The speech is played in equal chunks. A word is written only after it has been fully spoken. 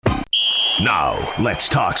Now, let's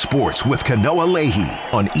talk sports with Kanoa Leahy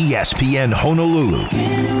on ESPN Honolulu.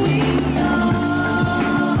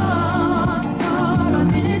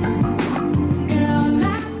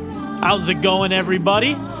 How's it going,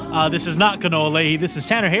 everybody? This is not Kanoa Leahy. This is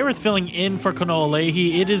Tanner Haworth filling in for Kanoa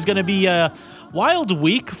Leahy. It is going to be a wild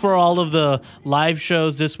week for all of the live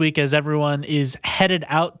shows this week as everyone is headed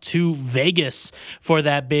out to Vegas for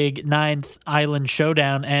that big Ninth Island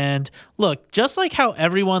Showdown. And look, just like how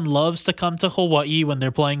everyone loves to come to Hawaii when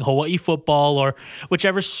they're playing Hawaii football or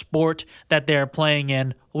whichever sport that they're playing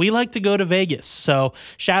in, we like to go to Vegas. So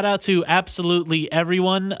shout out to absolutely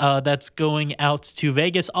everyone that's going out to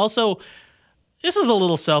Vegas. Also, this is a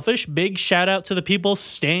little selfish. Big shout out to the people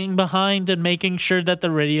staying behind and making sure that the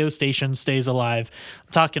radio station stays alive.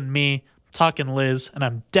 I'm talking me, I'm talking Liz, and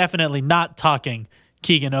I'm definitely not talking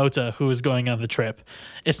Keegan Ota, who is going on the trip.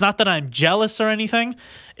 It's not that I'm jealous or anything.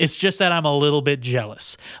 It's just that I'm a little bit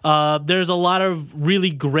jealous. There's a lot of really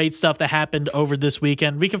great stuff that happened over this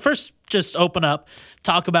weekend. We can first just open up,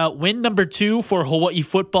 talk about win number 2 for Hawaii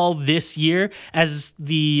football this year as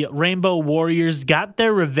the Rainbow Warriors got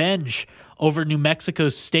their revenge over New Mexico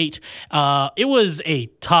State. It was a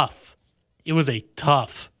tough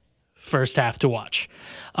first half to watch.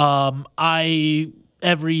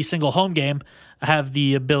 Every single home game, I have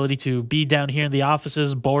the ability to be down here in the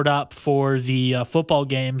offices, board up for the football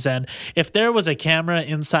games. And if there was a camera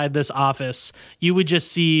inside this office, you would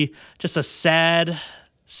just see just a sad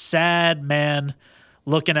man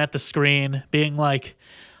looking at the screen being like,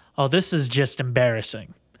 oh, this is just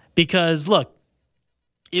embarrassing. Because look,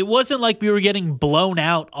 it wasn't like we were getting blown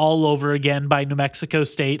out all over again by New Mexico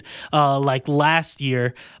State like last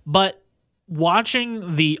year, but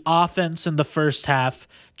watching the offense in the first half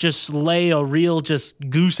just lay a real just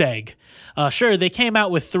goose egg. Sure, they came out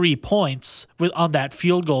with 3 points on that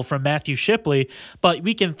field goal from Matthew Shipley, but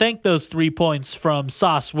we can thank those 3 points from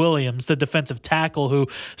Sauce Williams, the defensive tackle, who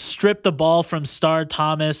stripped the ball from Star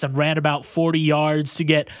Thomas and ran about 40 yards to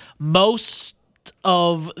get most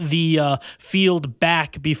of the field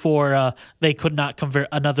back before they could not convert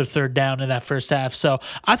another third down in that first half. So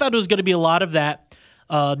I thought it was going to be a lot of that.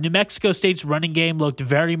 New Mexico State's running game looked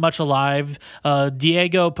very much alive.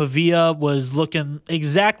 Diego Pavia was looking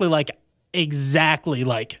exactly like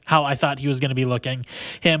how I thought he was going to be looking.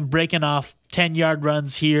 Him breaking off 10-yard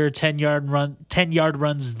runs here, 10-yard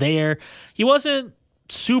runs there. He wasn't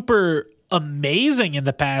super amazing in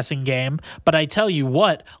the passing game, but I tell you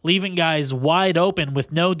what, leaving guys wide open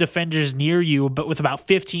with no defenders near you, but with about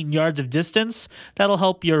 15 yards of distance, that'll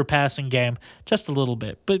help your passing game just a little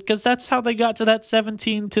bit. Because that's how they got to that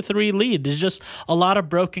 17-3 lead. There's just a lot of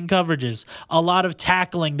broken coverages, a lot of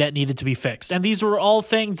tackling that needed to be fixed. And these were all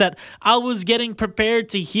things that I was getting prepared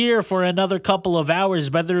to hear for another couple of hours,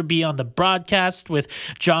 whether it be on the broadcast with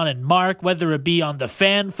John and Mark, whether it be on the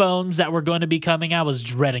fan phones that were going to be coming. I was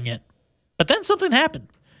dreading it. But then something happened.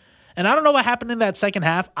 And I don't know what happened in that second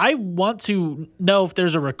half. I want to know if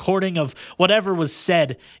there's a recording of whatever was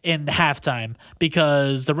said in halftime,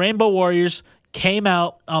 because the Rainbow Warriors came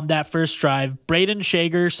out on that first drive. Braden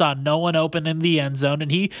Shager saw no one open in the end zone, and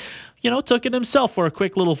he, took it himself for a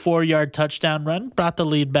quick little 4-yard touchdown run, brought the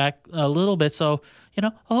lead back a little bit. So,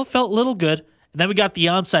 it felt a little good. And then we got the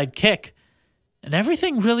onside kick. And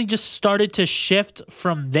everything really just started to shift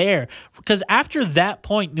from there. Because after that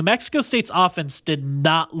point, New Mexico State's offense did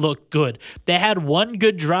not look good. They had one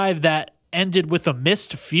good drive that ended with a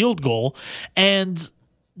missed field goal. And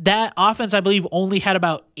that offense, I believe, only had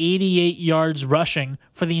about 88 yards rushing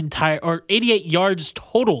for the or 88 yards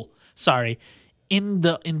total, in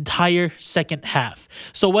the entire second half.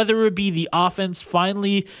 So whether it be the offense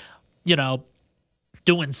finally,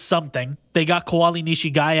 doing something. They got Kawali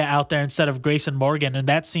Nishigaya out there instead of Grayson Morgan, and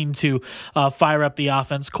that seemed to fire up the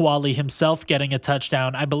offense. Kawali himself getting a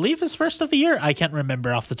touchdown, I believe his first of the year. I can't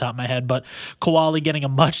remember off the top of my head, but Kawali getting a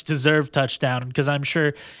much-deserved touchdown, because I'm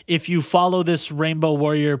sure if you follow this Rainbow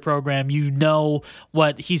Warrior program, you know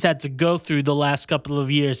what he's had to go through the last couple of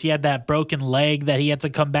years. He had that broken leg that he had to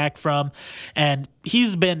come back from, and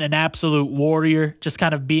he's been an absolute warrior, just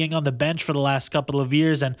kind of being on the bench for the last couple of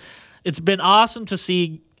years, and it's been awesome to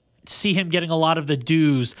see him getting a lot of the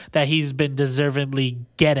dues that he's been deservedly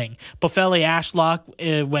getting. Bofele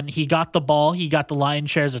Ashlock, when he got the ball, he got the lion's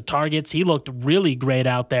shares of targets. He looked really great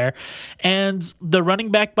out there. And the running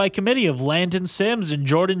back by committee of Landon Sims and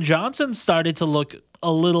Jordan Johnson started to look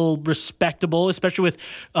a little respectable, especially with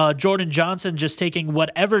Jordan Johnson just taking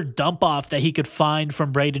whatever dump off that he could find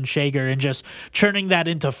from Braden Shager and just turning that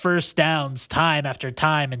into first downs time after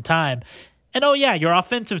time and time. And oh yeah, your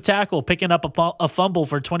offensive tackle picking up a fumble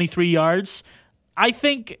for 23 yards. I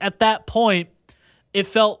think at that point, it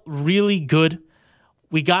felt really good.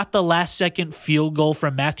 We got the last-second field goal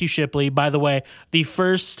from Matthew Shipley. By the way, the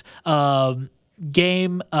first the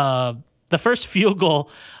first field goal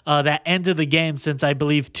that ended the game since, I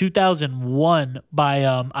believe, 2001 by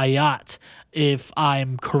Ayat, if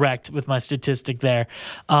I'm correct with my statistic there.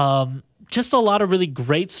 Just a lot of really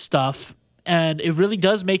great stuff, and it really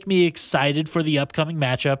does make me excited for the upcoming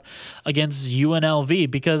matchup against UNLV,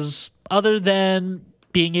 because other than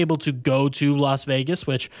being able to go to Las Vegas,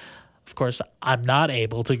 which of course I'm not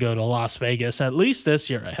able to go to Las Vegas, at least this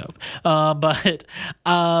year, I hope. But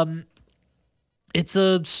it's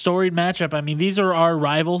a storied matchup. I mean, these are our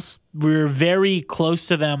rivals. We're very close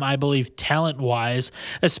to them, I believe, talent-wise,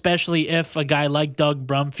 especially if a guy like Doug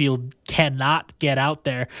Brumfield cannot get out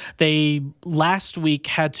there. They last week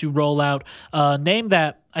had to roll out a name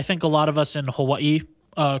that I think a lot of us in Hawaii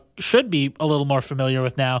should be a little more familiar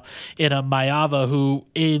with now, in a Maiava, who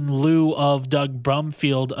in lieu of Doug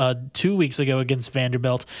Brumfield 2 weeks ago against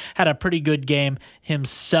Vanderbilt had a pretty good game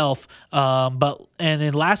himself. And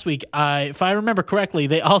then last week, if I remember correctly,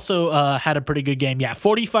 they also had a pretty good game. Yeah,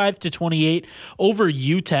 45-28 over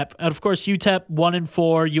UTEP. And of course, UTEP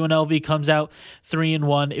 1-4. UNLV comes out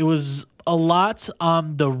 3-1. It was a lot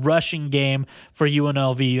on the rushing game for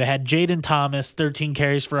UNLV. You had Jaden Thomas, 13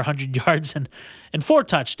 carries for 100 yards and 4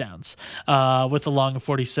 touchdowns with a long of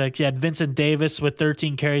 46. You had Vincent Davis with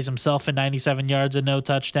 13 carries himself and 97 yards and no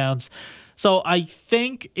touchdowns. So I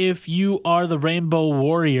think if you are the Rainbow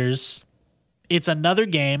Warriors, it's another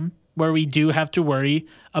game where we do have to worry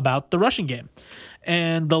about the rushing game.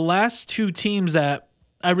 And the last two teams that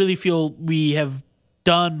I really feel we have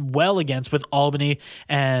done well against, with Albany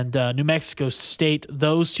and New Mexico State,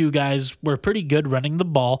 those two guys were pretty good running the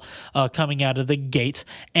ball coming out of the gate.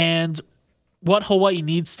 And what Hawaii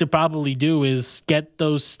needs to probably do is get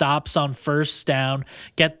those stops on first down,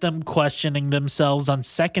 get them questioning themselves on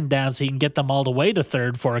second down so you can get them all the way to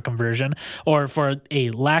third for a conversion, or for a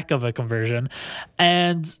lack of a conversion.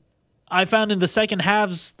 And I found in the second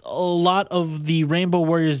halves, a lot of the Rainbow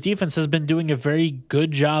Warriors defense has been doing a very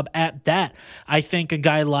good job at that. I think a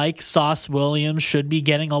guy like Sauce Williams should be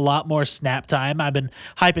getting a lot more snap time. I've been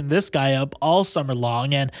hyping this guy up all summer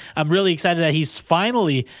long, and I'm really excited that he's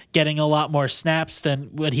finally getting a lot more snaps than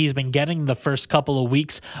what he's been getting the first couple of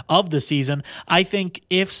weeks of the season. I think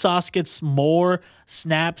if Sauce gets more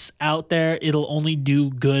snaps out there, it'll only do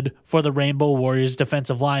good for the Rainbow Warriors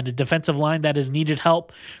defensive line, a defensive line that has needed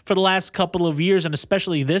help for the last couple of years, and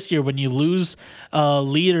especially this year when you lose a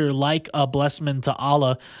leader like Blessman to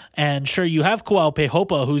Allah. And sure, you have Kuau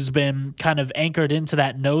Pehopa, who's been kind of anchored into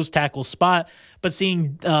that nose tackle spot, but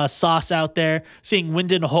seeing Sauce out there, seeing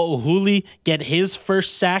Wyndon Ho'ohuli get his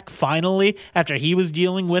first sack finally after he was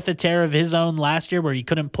dealing with a tear of his own last year where he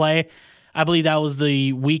couldn't play. I believe that was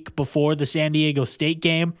the week before the San Diego State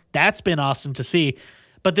game. That's been awesome to see.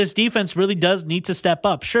 But this defense really does need to step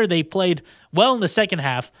up. Sure, they played well in the second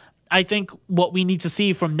half. I think what we need to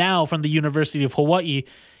see from now from the University of Hawaii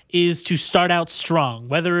is to start out strong,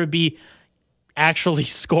 whether it be actually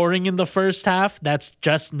scoring in the first half. That's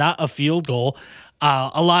just not a field goal.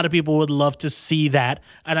 A lot of people would love to see that.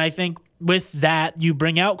 And I think with that, you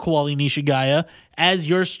bring out Kuali Nishigaya as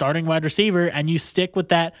your starting wide receiver, and you stick with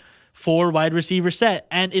that 4 wide receiver set.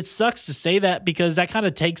 And it sucks to say that, because that kind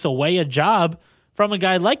of takes away a job from a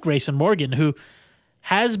guy like Grayson Morgan, who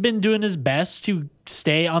has been doing his best to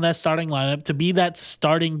stay on that starting lineup, to be that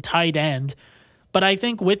starting tight end. But I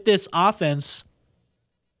think with this offense,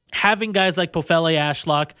 having guys like Pofele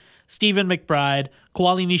Ashlock, Stephen McBride,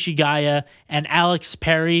 Kuali Nishigaya, and Alex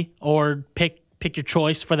Perry, or pick your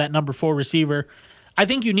choice for that number 4 receiver, I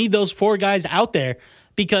think you need those 4 guys out there,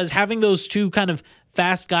 because having those 2 kind of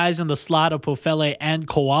fast guys in the slot of Pofele and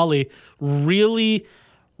Kuali really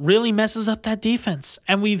messes up that defense.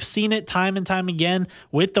 And we've seen it time and time again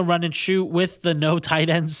with the run and shoot, with the no tight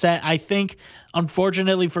end set. I think,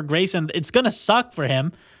 unfortunately for Grayson, it's going to suck for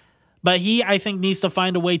him, but he, I think, needs to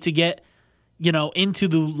find a way to get, into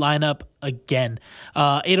the lineup again.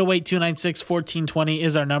 808-296-1420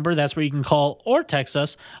 is our number. That's where you can call or text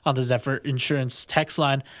us on the Zephyr Insurance text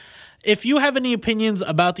line. If you have any opinions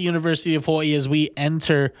about the University of Hawaii as we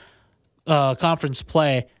enter conference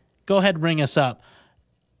play, go ahead and ring us up.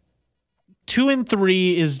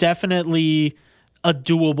 2-3 is definitely a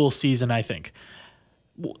doable season, I think.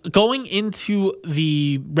 Going into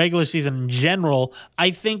the regular season in general,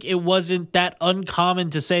 I think it wasn't that uncommon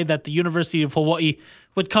to say that the University of Hawaii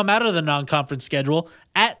would come out of the non-conference schedule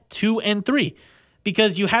at 2-3,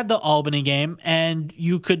 because you had the Albany game, and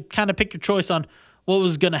you could kind of pick your choice on what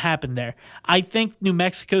was going to happen there. I think New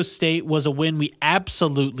Mexico State was a win we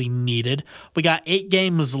absolutely needed. We got 8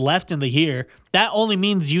 games left in the year. That only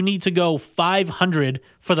means you need to go 500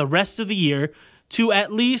 for the rest of the year to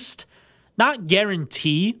at least not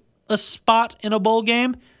guarantee a spot in a bowl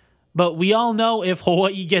game, but we all know if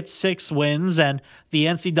Hawaii gets 6 wins, and the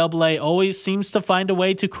NCAA always seems to find a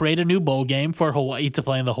way to create a new bowl game for Hawaii to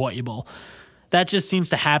play in the Hawaii Bowl. That just seems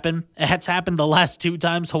to happen. It's happened the last 2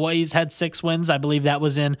 times Hawaii's had 6 wins. I believe that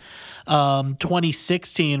was in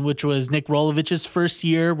 2016, which was Nick Rolovich's first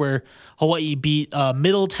year, where Hawaii beat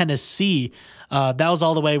Middle Tennessee. That was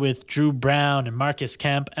all the way with Drew Brown and Marcus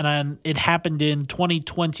Kemp. And it happened in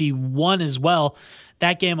 2021 as well.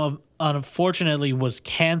 That game, unfortunately, was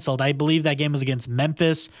canceled. I believe that game was against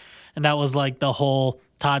Memphis, and that was like the whole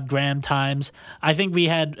Todd Graham times. I think we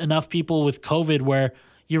had enough people with COVID where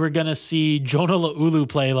you were going to see Jonah Laulu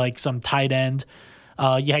play like some tight end.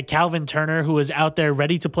 You had Calvin Turner, who was out there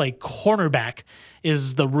ready to play cornerback,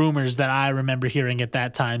 is the rumors that I remember hearing at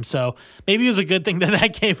that time. So maybe it was a good thing that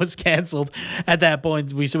that game was canceled at that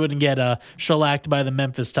point. We wouldn't get shellacked by the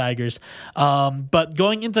Memphis Tigers. But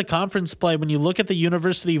going into conference play, when you look at the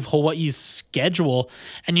University of Hawaii's schedule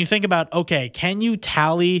and you think about, okay, can you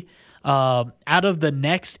tally out of the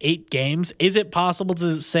next 8 games? Is it possible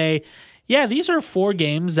to say, yeah, these are 4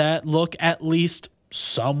 games that look at least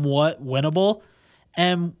somewhat winnable?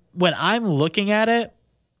 And when I'm looking at it,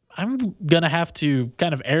 I'm going to have to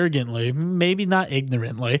kind of arrogantly, maybe not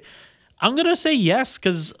ignorantly, I'm going to say yes,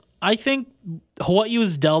 because I think Hawaii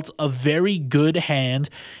was dealt a very good hand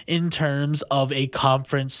in terms of a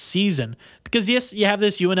conference season. Because, yes, you have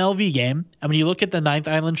this UNLV game, and when you look at the Ninth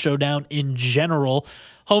Island Showdown in general,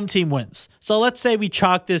 home team wins. So let's say we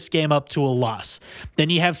chalk this game up to a loss. Then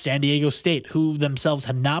you have San Diego State, who themselves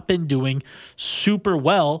have not been doing super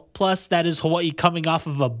well. Plus, that is Hawaii coming off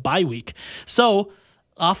of a bye week. So,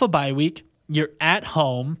 off a bye week, you're at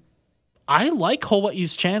home. I like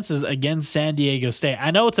Hawaii's chances against San Diego State.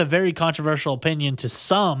 I know it's a very controversial opinion to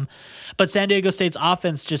some, but San Diego State's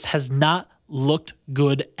offense just has not looked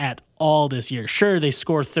good at all this year. Sure, they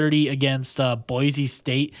scored 30 against Boise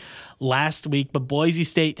State last week, but Boise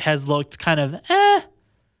State has looked kind of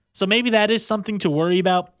So maybe that is something to worry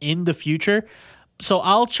about in the future. So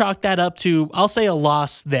I'll chalk that up to, I'll say a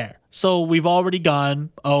loss there. So we've already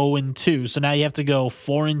gone 0-2. So now you have to go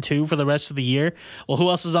 4-2 for the rest of the year. Well, who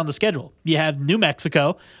else is on the schedule? You have New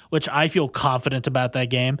Mexico, which I feel confident about that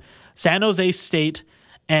game. San Jose State,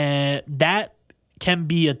 and that can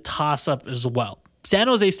be a toss-up as well. San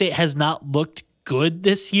Jose State has not looked good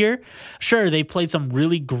this year. Sure, they played some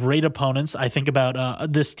really great opponents. I think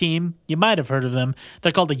about this team. You might have heard of them.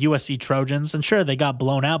 They're called the USC Trojans. And sure, they got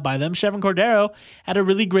blown out by them. Chevron Cordero had a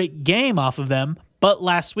really great game off of them. But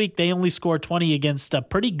last week, they only scored 20 against a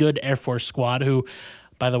pretty good Air Force squad, who,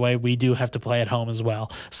 by the way, we do have to play at home as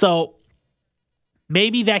well. So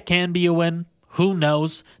maybe that can be a win. Who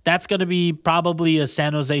knows? That's going to be probably a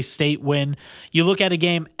San Jose State win. You look at a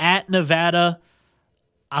game at Nevada,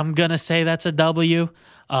 I'm going to say that's a W.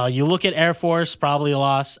 You look at Air Force, probably a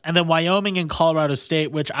loss. And then Wyoming and Colorado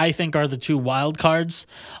State, which I think are the 2 wild cards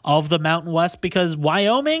of the Mountain West, because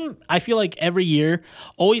Wyoming, I feel like every year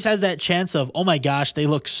always has that chance of, oh my gosh, they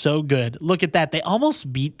look so good. Look at that. They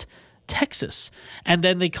almost beat Texas. And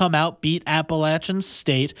then they come out, beat Appalachian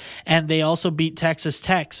State, and they also beat Texas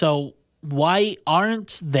Tech. So why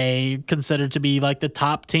aren't they considered to be like the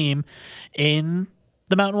top team in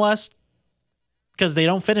the Mountain West? Because they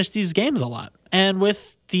don't finish these games a lot. And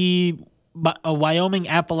with the Wyoming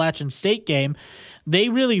Appalachian State game, they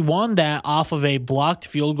really won that off of a blocked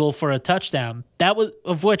field goal for a touchdown. That was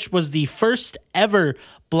of which was the first ever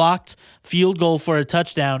blocked field goal for a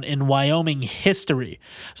touchdown in Wyoming history.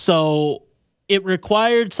 So it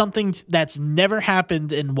required something that's never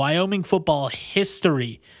happened in Wyoming football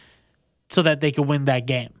history so that they could win that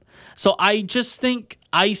game. So I just think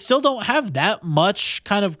I still don't have that much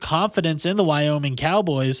kind of confidence in the Wyoming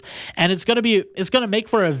Cowboys, and it's going to make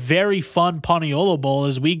for a very fun Paniolo Bowl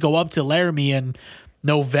as we go up to Laramie in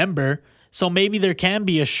November. So maybe there can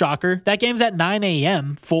be a shocker. That game's at 9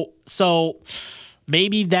 a.m. So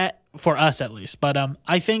maybe that for us at least. But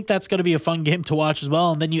I think that's going to be a fun game to watch as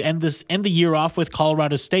well. And then you end the year off with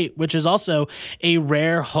Colorado State, which is also a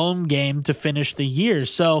rare home game to finish the year.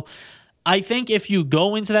 So I think if you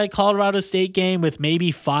go into that Colorado State game with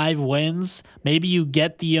maybe 5 wins, maybe you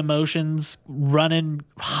get the emotions running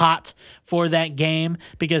hot for that game.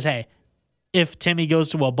 Because, hey, if Timmy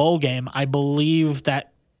goes to a bowl game, I believe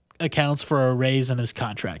that accounts for a raise in his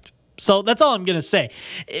contract. So that's all I'm going to say.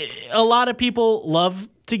 A lot of people love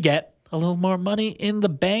to get a little more money in the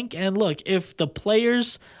bank. And look, if the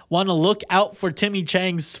players want to look out for Timmy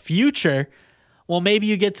Chang's future, well, maybe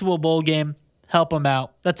you get to a bowl game, help him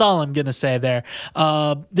out. That's all I'm going to say there.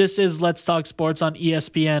 This is Let's Talk Sports on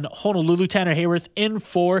ESPN Honolulu. Tanner Haworth in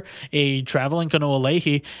for a traveling Kanoa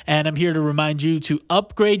Leahy, and I'm here to remind you to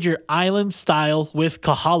upgrade your island style with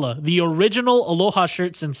Kahala, the original Aloha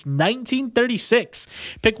shirt since 1936.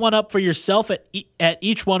 Pick one up for yourself at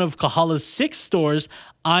each one of Kahala's 6 stores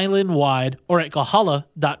island-wide or at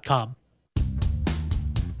kahala.com.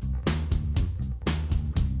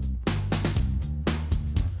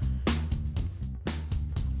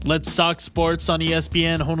 Let's Talk Sports on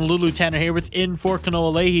ESPN Honolulu. Tanner Haworth in for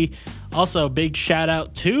Kanoa Leahy. Also, big shout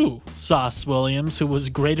out to Sauce Williams, who was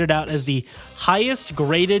graded out as the highest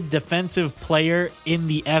graded defensive player in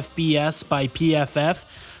the FBS by PFF.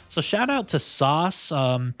 So shout out to Sauce.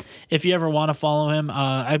 If you ever want to follow him,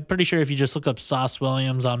 I'm pretty sure if you just look up Sauce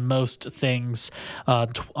Williams on most things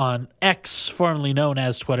on X, formerly known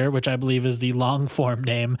as Twitter, which I believe is the long form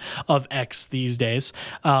name of X these days,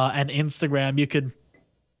 and Instagram, you could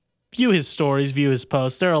view his stories, view his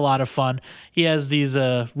posts. They're a lot of fun. He has these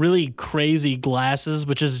really crazy glasses,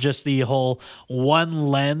 which is just the whole one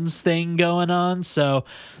lens thing going on. So,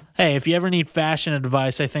 hey, if you ever need fashion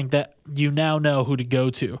advice, I think that you now know who to go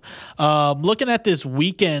to. Looking at this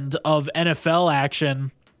weekend of NFL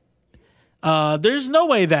action, there's no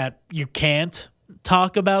way that you can't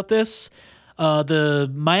talk about this. The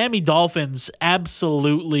Miami Dolphins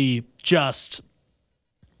absolutely just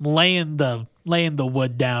laying the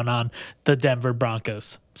wood down on the Denver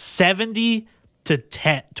Broncos.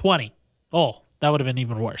 70-20. Oh, that would have been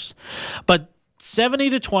even worse. But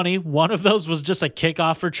 70-20, one of those was just a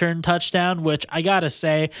kickoff return touchdown, which I got to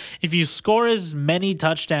say, if you score as many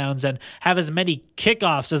touchdowns and have as many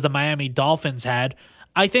kickoffs as the Miami Dolphins had,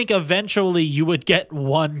 I think eventually you would get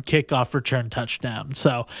one kickoff return touchdown.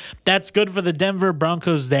 So that's good for the Denver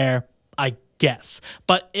Broncos there, I guess.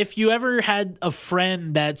 But if you ever had a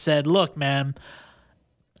friend that said, look, man,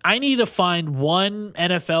 I need to find one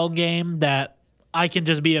NFL game that I can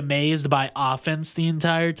just be amazed by offense the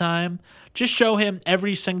entire time, just show him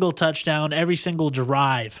every single touchdown, every single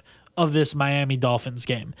drive of this Miami Dolphins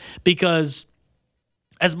game. Because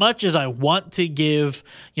as much as I want to give,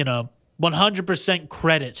 100%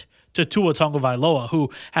 credit to Tua Tagovailoa, who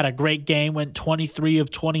had a great game, went 23 of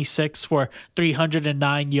 26 for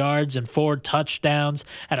 309 yards and 4 touchdowns,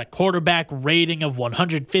 at a quarterback rating of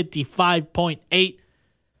 155.8.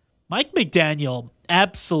 Mike McDaniel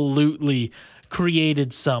absolutely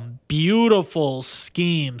created some beautiful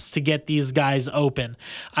schemes to get these guys open.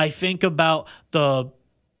 I think about the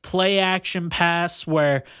play action pass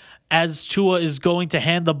where as Tua is going to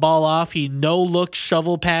hand the ball off, he no-look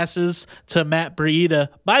shovel passes to Matt Breida.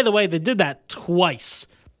 By the way, they did that twice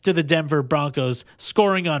to the Denver Broncos,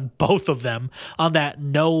 scoring on both of them on that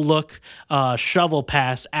no-look shovel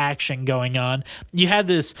pass action going on. You had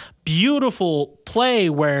this beautiful play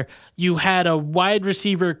where you had a wide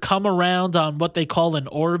receiver come around on what they call an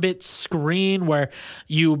orbit screen, where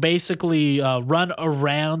you basically run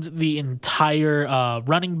around the entire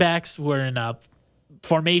running backs who are in a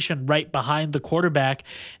formation right behind the quarterback.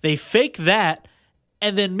 They fake that,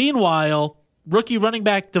 and then meanwhile, rookie running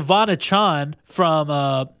back Devon Achane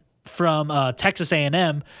from Texas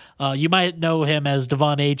A&M, you might know him as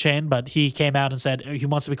Devon A-Chain, but he came out and said he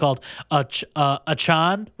wants to be called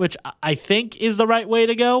Achane, which I think is the right way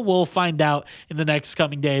to go. We'll find out in the next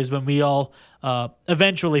coming days when we all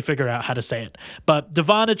eventually figure out how to say it. But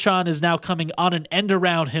Devon Achane is now coming on an end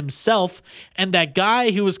around himself, and that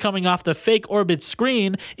guy who was coming off the fake orbit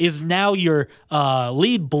screen is now your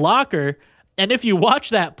lead blocker. And if you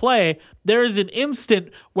watch that play, there is an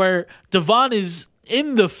instant where Devon is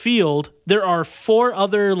in the field. There are 4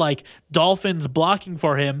 other Dolphins blocking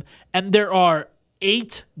for him, and there are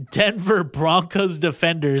 8 Denver Broncos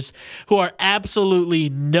defenders who are absolutely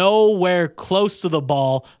nowhere close to the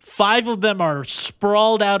ball. 5 of them are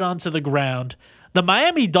sprawled out onto the ground. The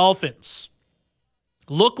Miami Dolphins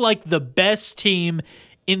look like the best team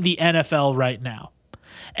in the NFL right now.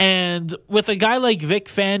 And with a guy like Vic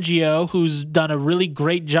Fangio, who's done a really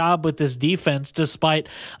great job with this defense, despite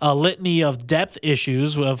a litany of depth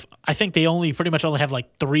issues, I think they pretty much only have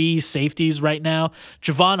 3 safeties right now.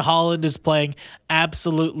 Javon Holland is playing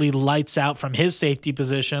absolutely lights out from his safety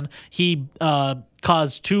position. He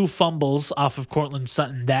caused 2 fumbles off of Cortland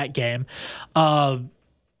Sutton that game. The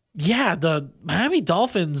Miami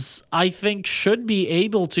Dolphins, I think, should be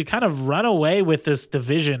able to kind of run away with this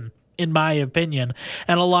division, in my opinion.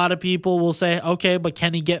 And a lot of people will say, okay, but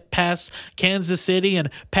can he get past Kansas City and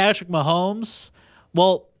Patrick Mahomes?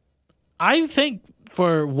 Well, I think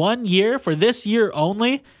for 1 year, for this year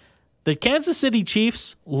only, the Kansas City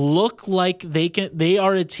Chiefs look like they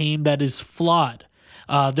are a team that is flawed.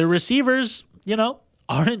 Their receivers,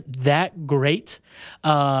 aren't that great.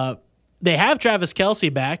 They have Travis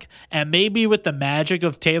Kelce back, and maybe with the magic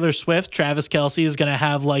of Taylor Swift, Travis Kelce is going to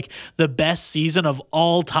have like the best season of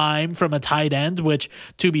all time from a tight end, which,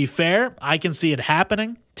 to be fair, I can see it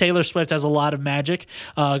happening. Taylor Swift has a lot of magic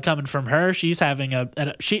coming from her. She's having I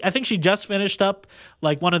think she just finished up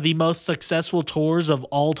like one of the most successful tours of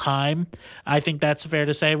all time. I think that's fair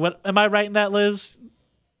to say. What am I right in that, Liz?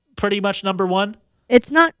 Pretty much number one?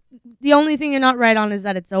 It's not. The only thing you're not right on is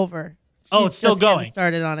that it's over. It's still going.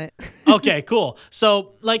 Started on it. Okay, cool.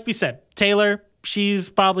 So, like we said, Taylor, she's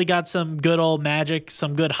probably got some good old magic,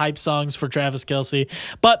 some good hype songs for Travis Kelce.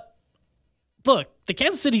 But look, the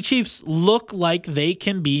Kansas City Chiefs look like they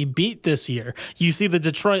can be beat this year. You see the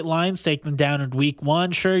Detroit Lions take them down in week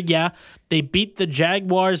 1. Sure, yeah, they beat the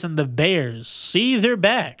Jaguars and the Bears. See, they're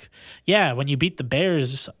back. Yeah, when you beat the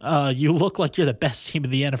Bears, you look like you're the best team in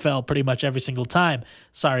the NFL pretty much every single time.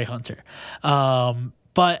 Sorry, Hunter.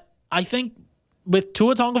 But I think with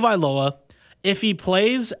Tua Tagovailoa, if he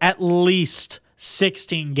plays at least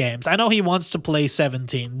 16 games, I know he wants to play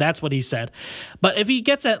 17. That's what he said. But if he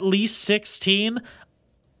gets at least 16,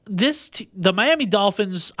 the Miami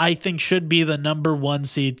Dolphins, I think, should be the number 1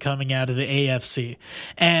 seed coming out of the AFC.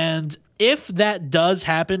 And if that does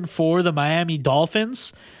happen for the Miami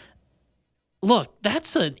Dolphins, look,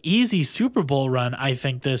 that's an easy Super Bowl run, I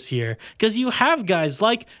think, this year. Because you have guys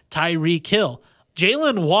like Tyreek Hill.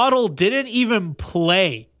 Jalen Waddle didn't even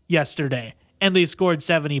play yesterday, and they scored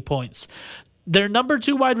 70 points. Their number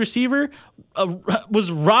 2 wide receiver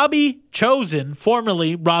was Robbie Chosen,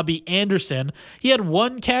 formerly Robbie Anderson. He had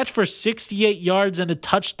 1 catch for 68 yards and a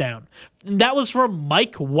touchdown. And that was from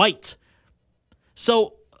Mike White.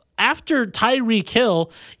 So after Tyreek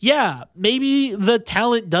Hill, yeah, maybe the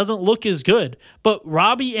talent doesn't look as good. But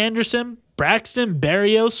Robbie Anderson, Braxton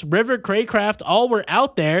Berrios, River Craycraft, all were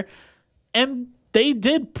out there, and they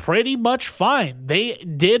did pretty much fine. They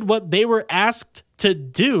did what they were asked to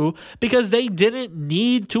do because they didn't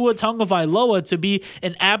need Tua Tagovailoa to be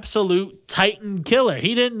an absolute Titan killer.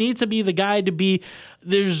 He didn't need to be the guy to go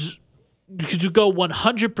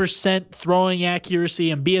 100% throwing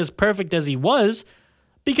accuracy and be as perfect as he was,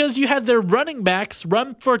 because you had their running backs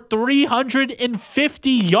run for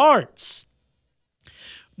 350 yards.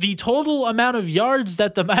 The total amount of yards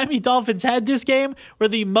that the Miami Dolphins had this game were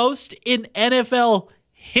the most in NFL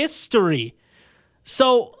history.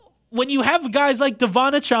 So when you have guys like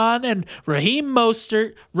Devon Achane and Raheem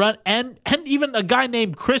Mostert run, and even a guy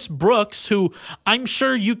named Chris Brooks, who I'm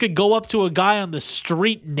sure you could go up to a guy on the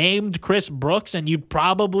street named Chris Brooks and you'd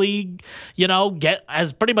probably, get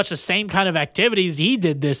as pretty much the same kind of activities he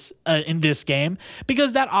did this in this game,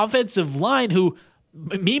 because that offensive line, who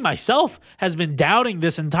myself has been doubting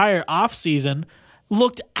this entire offseason,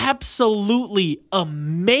 looked absolutely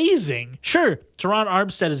amazing. Sure, Teron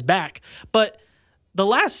Armstead is back, but the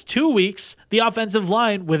last 2 weeks, the offensive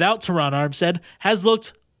line without Teron Armstead has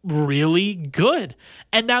looked really good.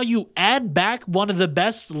 And now you add back one of the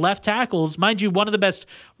best left tackles, mind you, one of the best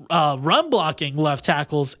run blocking left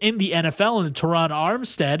tackles in the NFL in Teron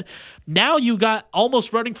Armstead. Now you got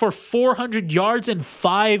almost running for 400 yards and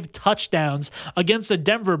 5 touchdowns against the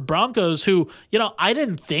Denver Broncos, who, I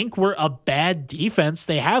didn't think were a bad defense.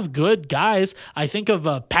 They have good guys. I think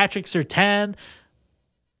of Patrick Surtain.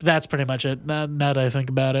 That's pretty much it. Now that I think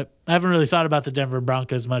about it, I haven't really thought about the Denver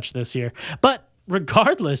Broncos much this year. But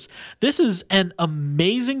regardless, this is an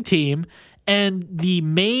amazing team. And the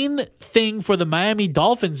main thing for the Miami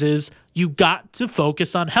Dolphins is you got to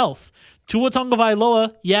focus on health. Tua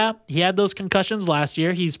Tagovailoa, yeah, he had those concussions last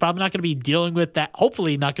year. He's probably not going to be dealing with that.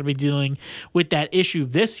 Hopefully not going to be dealing with that issue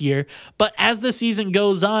this year. But as the season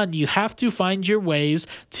goes on, you have to find your ways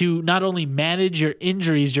to not only manage your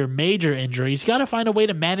injuries, your major injuries, you got to find a way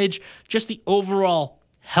to manage just the overall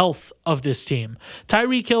health of this team.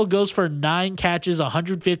 Tyreek Hill goes for 9 catches,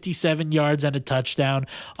 157 yards, and a touchdown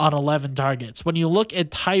on 11 targets. When you look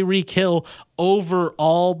at Tyreek Hill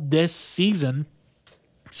overall this season,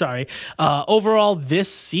 the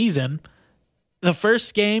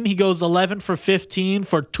first game, he goes 11 for 15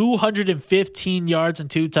 for 215 yards and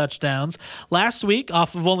 2 touchdowns. Last week,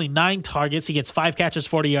 off of only 9 targets, he gets 5 catches,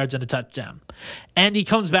 40 yards, and a touchdown. And he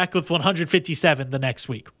comes back with 157 the next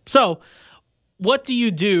week. So what do you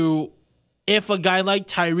do if a guy like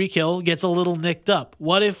Tyreek Hill gets a little nicked up?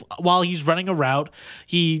 What if while he's running a route,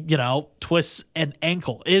 he, twists an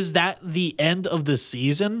ankle? Is that the end of the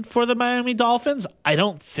season for the Miami Dolphins? I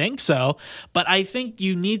don't think so, but I think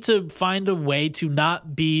you need to find a way to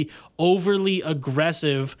not be overly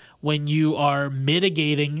aggressive when you are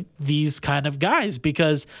mitigating these kind of guys,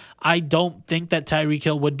 because I don't think that Tyreek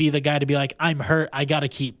Hill would be the guy to be like, I'm hurt, I got to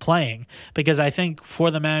keep playing, because I think for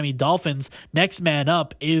the Miami Dolphins, next man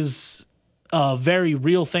up is a very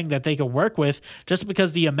real thing that they can work with, just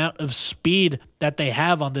because the amount of speed that they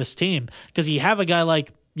have on this team. Because you have a guy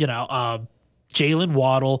like, Jalen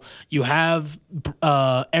Waddle, you have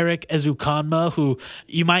Eric Ezukanma, who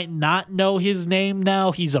you might not know his name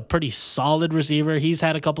now. He's a pretty solid receiver. He's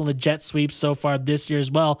had a couple of jet sweeps so far this year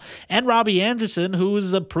as well. And Robbie Anderson, who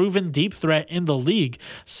is a proven deep threat in the league.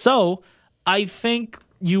 So I think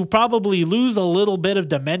you probably lose a little bit of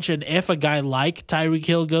dimension if a guy like Tyreek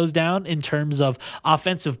Hill goes down in terms of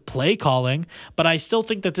offensive play calling, but I still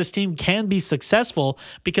think that this team can be successful,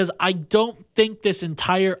 because I don't think this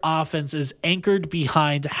entire offense is anchored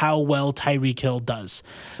behind how well Tyreek Hill does,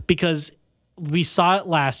 because we saw it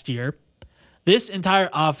last year. This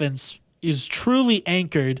entire offense is truly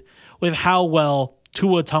anchored with how well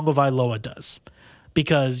Tua Tagovailoa does.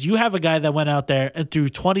 Because you have a guy that went out there and threw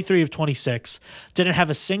 23 of 26, didn't have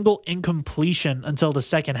a single incompletion until the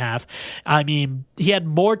second half. I mean, he had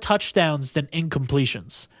more touchdowns than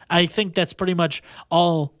incompletions. I think that's pretty much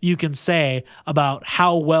all you can say about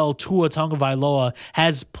how well Tua Tagovailoa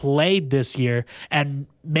has played this year. And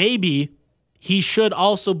maybe he should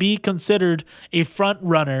also be considered a front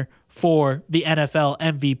runner for the NFL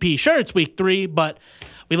MVP. Sure, it's week 3, but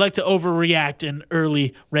we like to overreact in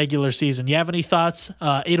early regular season. You have any thoughts?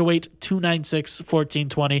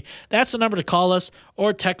 808-296-1420. That's the number to call us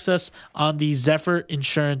or text us on the Zephyr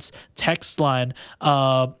Insurance text line.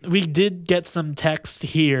 We did get some text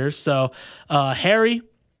here. So Harry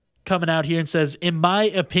coming out here and says, in my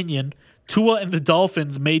opinion, Tua and the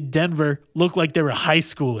Dolphins made Denver look like they were high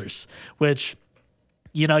schoolers, which,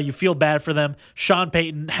 you feel bad for them. Sean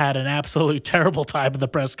Payton had an absolute terrible time in the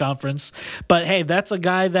press conference. But, hey, that's a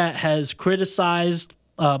guy that has criticized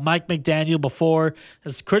Mike McDaniel before,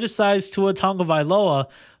 has criticized Tua Tagovailoa.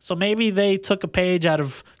 So maybe they took a page out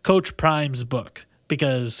of Coach Prime's book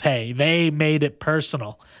because, hey, they made it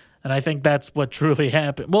personal. And I think that's what truly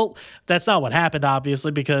happened. Well, that's not what happened,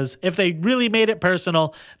 obviously, because if they really made it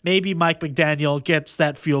personal, maybe Mike McDaniel gets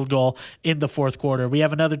that field goal in the fourth quarter. We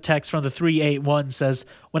have another text from the 381 says,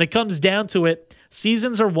 when it comes down to it,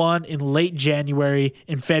 seasons are won in late January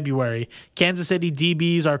and February. Kansas City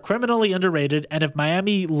DBs are criminally underrated, and if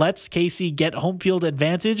Miami lets KC get home field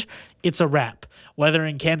advantage, it's a wrap. Weather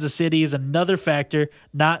in Kansas City is another factor,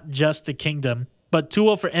 not just the kingdom. But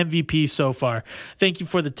Tua for MVP so far. Thank you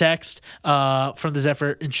for the text from the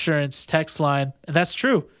Zephyr Insurance text line. And that's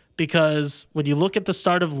true, because when you look at the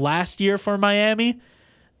start of last year for Miami,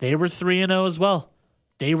 they were 3-0 as well.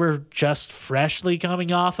 They were just freshly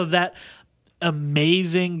coming off of that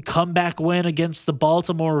amazing comeback win against the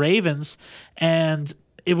Baltimore Ravens. And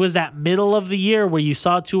it was that middle of the year where you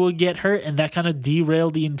saw Tua get hurt, and that kind of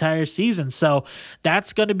derailed the entire season. So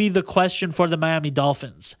that's going to be the question for the Miami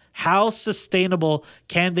Dolphins. How sustainable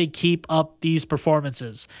can they keep up these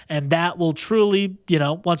performances? And that will truly,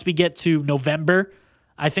 once we get to November,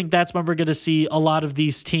 I think that's when we're going to see a lot of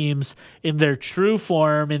these teams in their true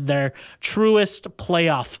form, in their truest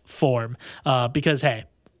playoff form. Because, hey,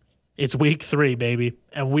 it's week 3, baby,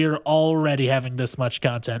 and we're already having this much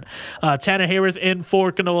content. Tanner Haworth in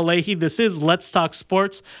for Kanoa Leahy. This is Let's Talk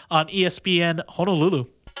Sports on ESPN Honolulu.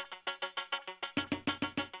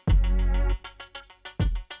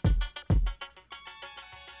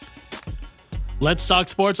 Let's Talk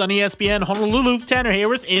Sports on ESPN Honolulu. Tanner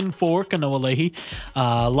Haworth in for Kanoa Leahy.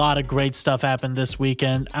 A lot of great stuff happened this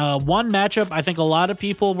weekend. One matchup I think a lot of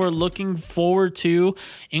people were looking forward to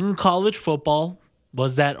in college football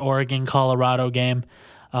was that Oregon-Colorado game.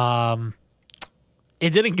 It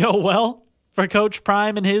didn't go well for Coach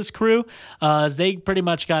Prime and his crew, as they pretty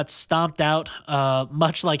much got stomped out,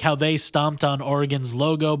 much like how they stomped on Oregon's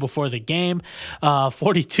logo before the game,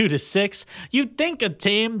 42-6. You'd think a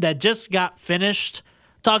team that just got finished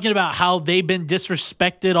talking about how they've been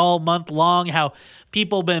disrespected all month long, how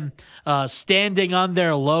people been standing on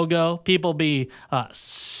their logo, people be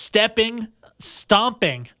stomping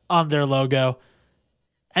on their logo,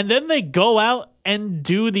 and then they go out and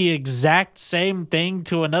do the exact same thing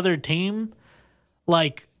to another team.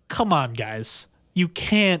 Like, come on, guys. You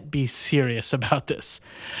can't be serious about this.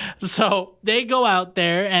 So they go out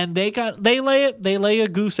there and they lay a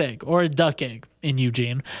goose egg or a duck egg in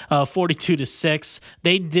Eugene, 42-6.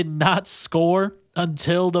 They did not score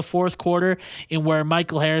until the fourth quarter, in where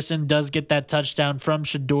Michael Harrison does get that touchdown from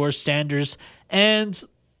Shedeur Sanders, and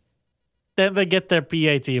then they get their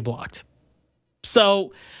PAT blocked.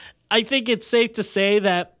 So I think it's safe to say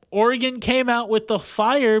that Oregon came out with the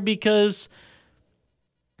fire because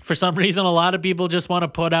for some reason a lot of people just want to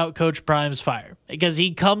put out Coach Prime's fire, because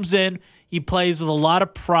he comes in, he plays with a lot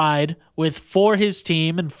of pride for his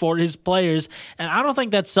team and for his players, and I don't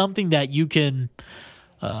think that's something that you can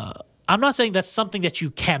I'm not saying that's something that you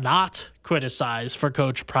cannot criticize for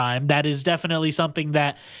Coach Prime. That is definitely something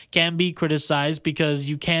that can be criticized, because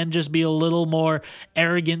you can just be a little more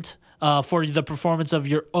arrogant for the performance of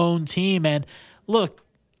your own team. And look,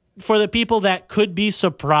 for the people that could be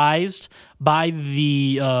surprised by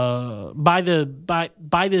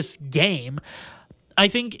this game, I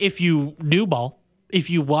think if you knew ball, if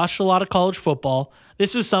you watched a lot of college football,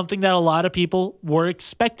 this is something that a lot of people were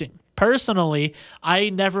expecting. Personally, I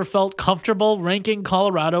never felt comfortable ranking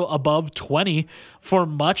Colorado above 20 for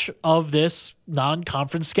much of this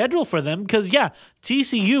non-conference schedule for them, because, yeah,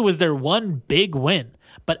 TCU was their one big win.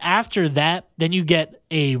 But after that, then you get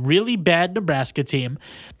a really bad Nebraska team.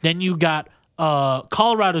 Then you got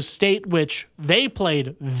Colorado State, which they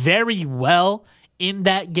played very well in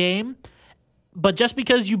that game. But just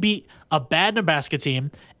because you beat a bad Nebraska team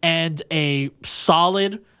and a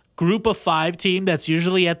solid Group of 5 team that's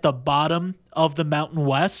usually at the bottom of the Mountain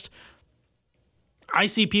West, I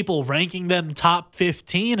see people ranking them top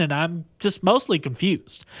 15, and I'm just mostly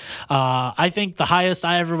confused. I think the highest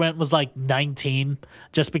I ever went was like 19,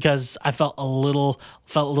 just because I felt a little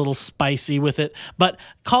spicy with it. But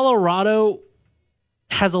Colorado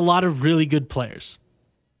has a lot of really good players.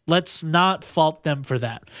 Let's not fault them for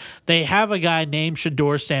that. They have a guy named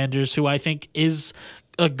Shedeur Sanders, who I think is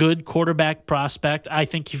a good quarterback prospect. I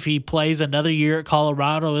think if he plays another year at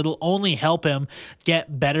Colorado, it'll only help him get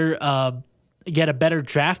a better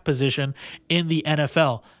draft position in the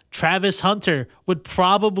NFL. Travis Hunter would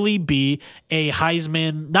probably be a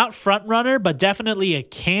Heisman, not front runner, but definitely a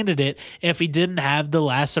candidate if he didn't have the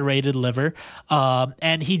lacerated liver.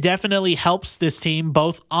 And he definitely helps this team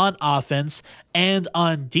both on offense and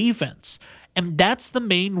on defense. And that's the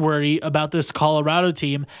main worry about this Colorado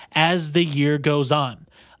team as the year goes on.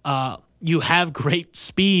 You have great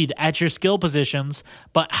speed at your skill positions,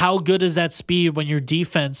 but how good is that speed when your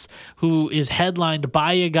defense, who is headlined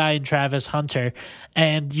by a guy in Travis Hunter,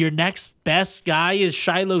 and your next best guy is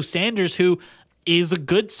Shiloh Sanders, who is a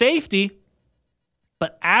good safety,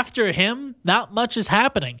 but after him, not much is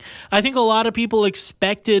happening. I think a lot of people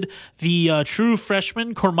expected the true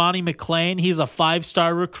freshman, Cormani McClain. He's a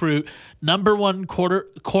 5-star recruit, number 1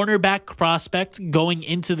 cornerback prospect going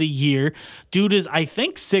into the year. Dude is, I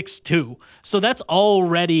think, 6'2". So that's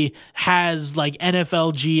already has like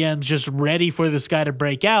NFL GMs just ready for this guy to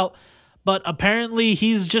break out. But apparently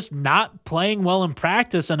he's just not playing well in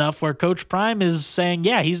practice enough where Coach Prime is saying,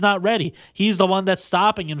 yeah, he's not ready. He's the one that's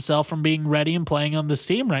stopping himself from being ready and playing on this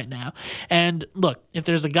team right now. And look, if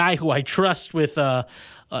there's a guy who I trust with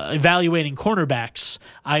evaluating cornerbacks,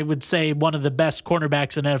 I would say one of the best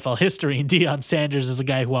cornerbacks in NFL history, and Deion Sanders is a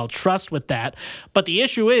guy who I'll trust with that. But the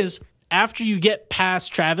issue is, after you get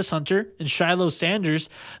past Travis Hunter and Shiloh Sanders,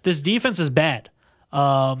 this defense is bad.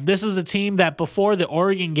 This is a team that before the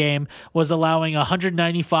Oregon game was allowing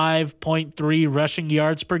 195.3 rushing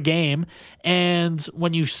yards per game. And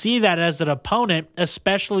when you see that as an opponent,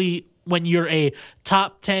 especially when you're a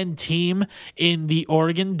top 10 team in the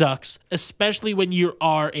Oregon Ducks, especially when you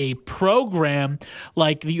are a program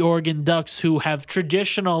like the Oregon Ducks, who have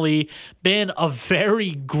traditionally been a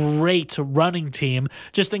very great running team.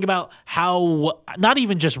 Just think about how, not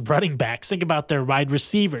even just running backs, think about their wide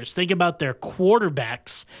receivers, think about their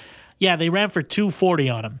quarterbacks. Yeah, they ran for 240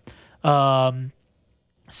 on them.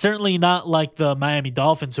 Certainly not like the Miami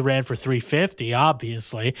Dolphins, who ran for 350,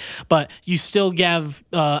 obviously, but you still have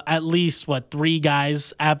at least, 3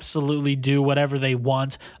 guys absolutely do whatever they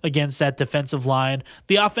want against that defensive line.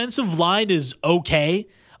 The offensive line is okay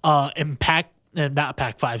not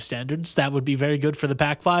Pac-5 standards. That would be very good for the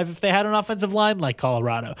Pac-5 if they had an offensive line like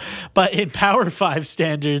Colorado. But in Power 5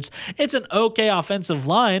 standards, it's an okay offensive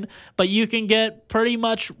line, but you can get pretty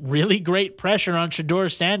much really great pressure on Shedeur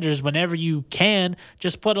Sanders whenever you can.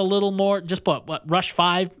 Just put a little more, just put rush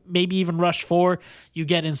 5, maybe even rush 4. You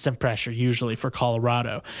get instant pressure usually for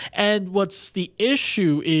Colorado. And what's the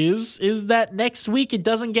issue is that next week it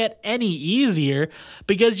doesn't get any easier,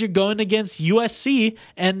 because you're going against USC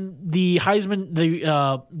and the Heisman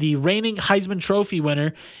the reigning Heisman Trophy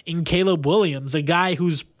winner in Caleb Williams, a guy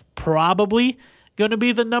who's probably going to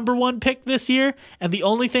be the number one pick this year. And the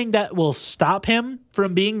only thing that will stop him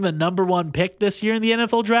from being the number one pick this year in the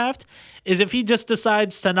NFL draft is if he just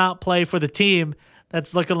decides to not play for the team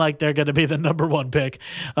that's looking like they're going to be the number one pick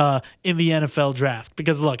in the NFL draft.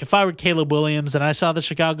 Because, look, if I were Caleb Williams and I saw the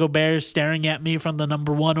Chicago Bears staring at me from the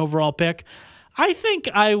number one overall pick, I think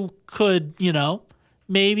I could,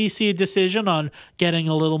 maybe see a decision on getting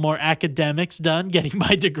a little more academics done, getting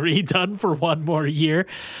my degree done for one more year.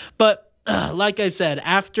 But like I said,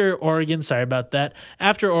 after Oregon,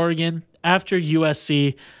 after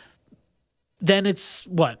USC, then it's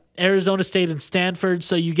Arizona State and Stanford,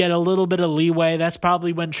 so you get a little bit of leeway. That's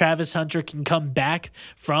probably when Travis Hunter can come back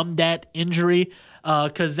from that injury,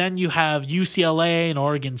 because then you have UCLA and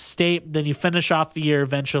Oregon State. Then you finish off the year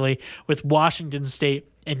eventually with Washington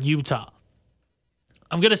State and Utah.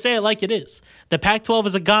 I'm going to say it like it is. The Pac-12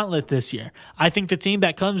 is a gauntlet this year. I think the team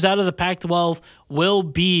that comes out of the Pac-12 will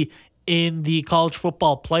be in the college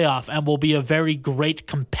football playoff and will be a very great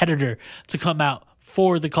competitor to come out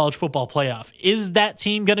for the college football playoff. Is that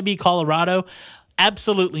team going to be Colorado?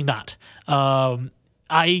 Absolutely not. The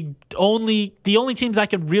only teams I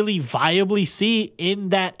can really viably see in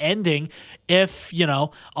that ending, if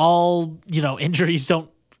all injuries don't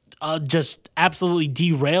just absolutely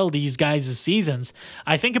derail these guys' seasons.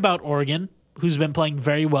 I think about Oregon, who's been playing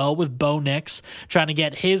very well with Bo Nix, trying to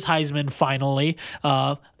get his Heisman finally.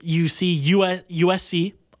 You see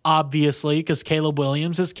USC, obviously, because Caleb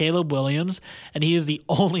Williams is Caleb Williams, and he is the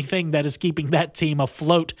only thing that is keeping that team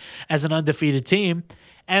afloat as an undefeated team.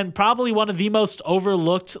 And probably one of the most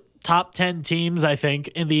overlooked top 10 teams, I think,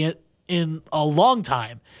 in a long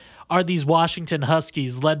time are these Washington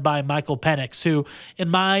Huskies led by Michael Penix, who, in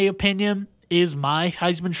my opinion, is my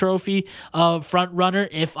Heisman Trophy front runner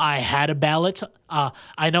if I had a ballot.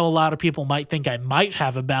 I know a lot of people might think I might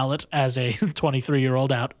have a ballot as a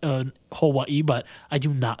 23-year-old out in Hawaii, but I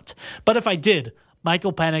do not. But if I did,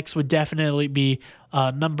 Michael Penix would definitely be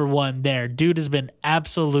number one there. Dude has been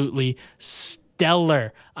absolutely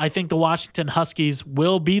stellar. I think the Washington Huskies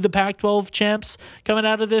will be the Pac-12 champs coming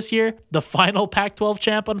out of this year, the final Pac-12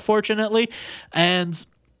 champ, unfortunately. And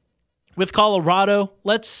with Colorado,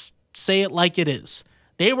 let's say it like it is.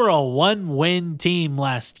 They were a one-win team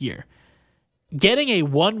last year. Getting a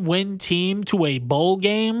one-win team to a bowl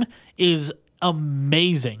game is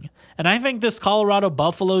amazing. And I think this Colorado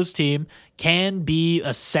Buffaloes team can be a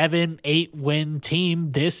 7-8 win team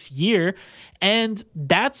this year. And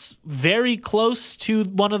that's very close to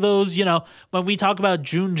one of those, when we talk about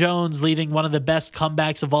June Jones leading one of the best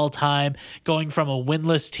comebacks of all time, going from a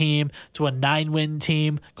winless team to a 9-win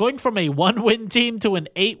team, going from a 1-win team to an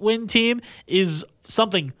 8-win team is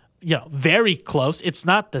something, very close. It's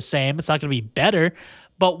not the same. It's not going to be better.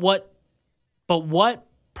 But what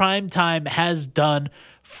Primetime has done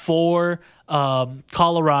for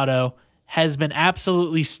Colorado has been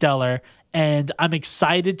absolutely stellar, and I'm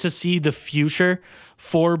excited to see the future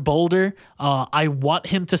for Boulder. I want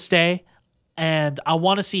him to stay, and I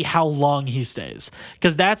want to see how long he stays,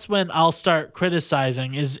 because that's when I'll start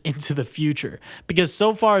criticizing is into the future. Because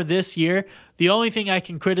so far this year, the only thing I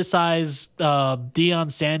can criticize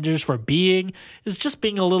Deion Sanders for being is just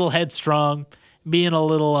being a little headstrong, being a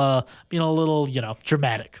little,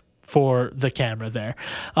 dramatic for the camera there.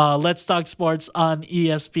 Let's Talk Sports on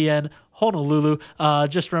ESPN Honolulu.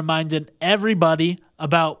 Just reminding everybody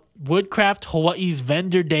about Woodcraft Hawaii's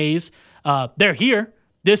vendor days. They're here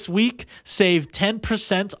this week. Save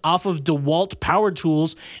 10% off of DeWalt power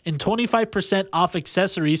tools and 25% off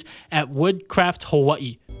accessories at Woodcraft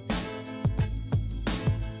Hawaii.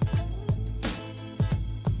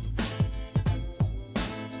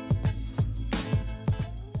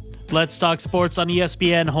 Let's Talk Sports on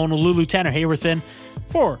ESPN Honolulu. Tanner Haworth in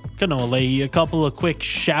for Kanoa. A couple of quick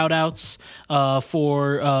shout-outs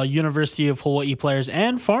for University of Hawaii players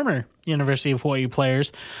and former University of Hawaii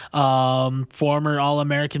players. Former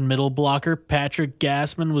All-American middle blocker Patrick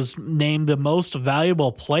Gassman was named the most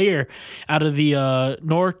valuable player out of the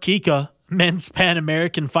Norkika Men's Pan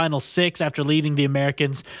American Final Six after leading the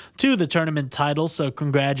Americans to the tournament title. So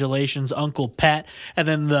congratulations, Uncle Pat. And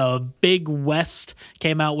then the Big West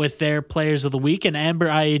came out with their Players of the Week, and Amber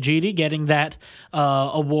Iagidi getting that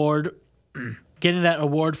award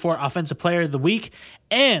for Offensive Player of the Week.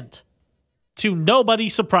 And to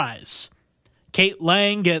nobody's surprise, Kate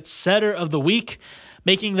Lang gets Setter of the Week,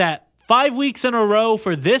 making that 5 weeks in a row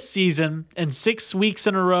for this season and 6 weeks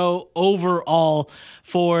in a row overall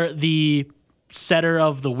for the setter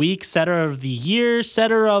of the week, setter of the year,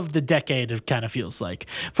 setter of the decade, it kind of feels like,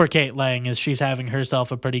 for Kate Lang, as she's having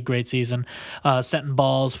herself a pretty great season, setting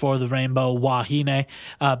balls for the Rainbow Wahine.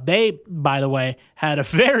 They, by the way, had a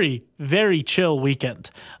very, very chill weekend.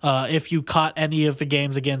 If you caught any of the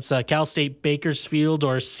games against Cal State Bakersfield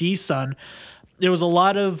or CSUN, there was a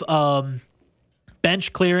lot of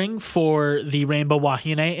bench clearing for the Rainbow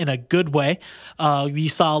Wahine in a good way. You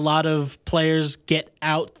saw a lot of players get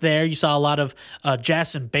out there. You saw a lot of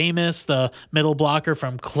Jason Bamus, the middle blocker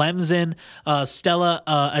from Clemson. Stella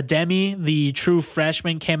Ademi, the true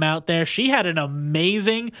freshman, came out there. She had an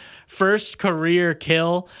amazing first career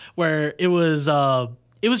kill where it was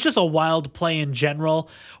just a wild play in general,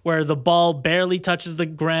 where the ball barely touches the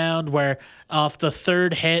ground, where off the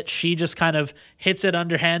third hit, she just kind of hits it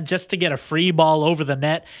underhand just to get a free ball over the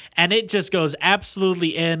net, and it just goes absolutely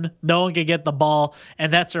in. No one can get the ball,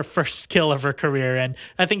 and that's her first kill of her career. And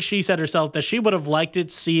I think she said herself that she would have liked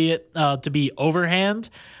it, see it to be overhand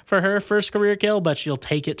for her first career kill, but she'll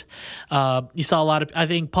take it. You saw a lot of, I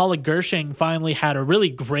think Paula Gershing finally had a really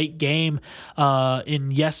great game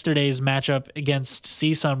in yesterday's matchup against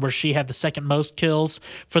CSUN, where she had the second most kills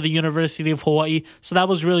for the University of Hawaii. So that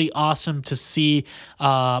was really awesome to see,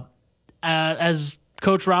 as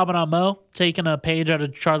Coach Robin Amo taking a page out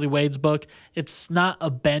of Charlie Wade's book. It's not a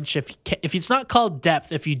bench if it's not called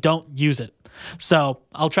depth if you don't use it. So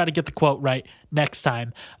I'll try to get the quote right next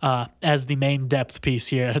time as the main depth piece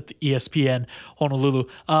here at the ESPN Honolulu.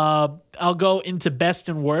 I'll go into best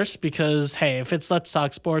and worst because, hey, if it's Let's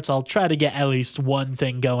Talk Sports, I'll try to get at least one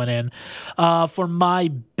thing going in. For my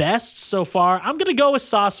best so far, I'm going to go with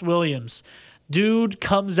Sauce Williams. Dude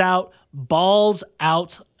comes out, balls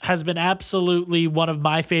out, has been absolutely one of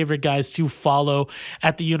my favorite guys to follow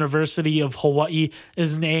at the University of Hawaii.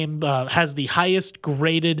 His name has the highest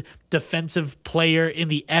graded defensive player in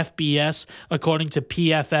the FBS, according to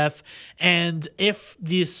PFF. And if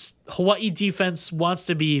this Hawaii defense wants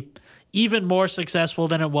to be even more successful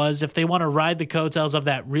than it was, if they want to ride the coattails of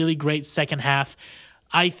that really great second half,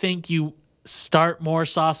 I think you start more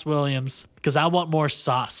Sauce Williams, because I want more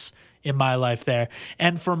sauce in my life there.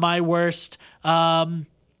 And for my worst, I'm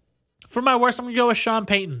going to go with Sean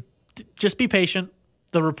Payton. Just be patient.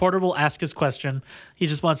 The reporter will ask his question. He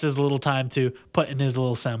just wants his little time to put in his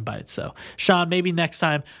little soundbite. So, Sean, maybe next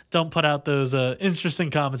time don't put out those interesting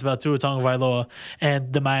comments about Tua Tagovailoa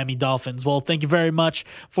and the Miami Dolphins. Well, thank you very much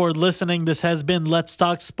for listening. This has been Let's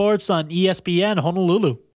Talk Sports on ESPN Honolulu.